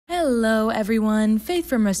Hello everyone, Faith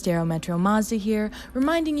from Russ Darrow Metro Mazda here,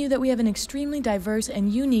 reminding you that we have an extremely diverse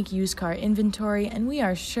and unique used car inventory, and we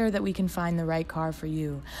are sure that we can find the right car for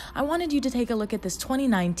you. I wanted you to take a look at this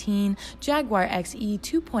 2019 Jaguar XE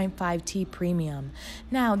 2.5T Premium.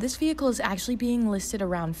 Now, this vehicle is actually being listed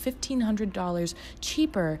around $1,500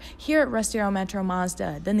 cheaper here at Russ Darrow Metro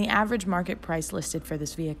Mazda than the average market price listed for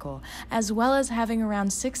this vehicle, as well as having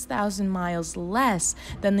around 6,000 miles less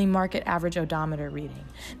than the market average odometer reading.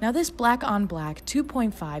 Now, this black-on-black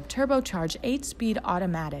 2.5 turbocharged 8-speed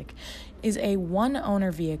automatic is a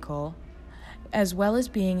one-owner vehicle, as well as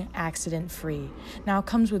being accident-free. Now, it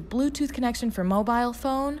comes with Bluetooth connection for mobile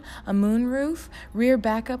phone, a moonroof, rear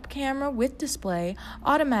backup camera with display,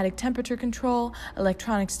 automatic temperature control,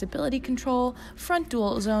 electronic stability control, front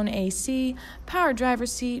dual-zone AC, power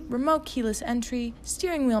driver's seat, remote keyless entry,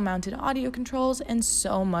 steering wheel-mounted audio controls, and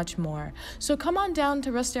so much more. So come on down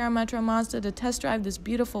to Russ Darrow Metro Mazda to test drive this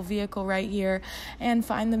beautiful vehicle right here and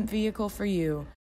find the vehicle for you.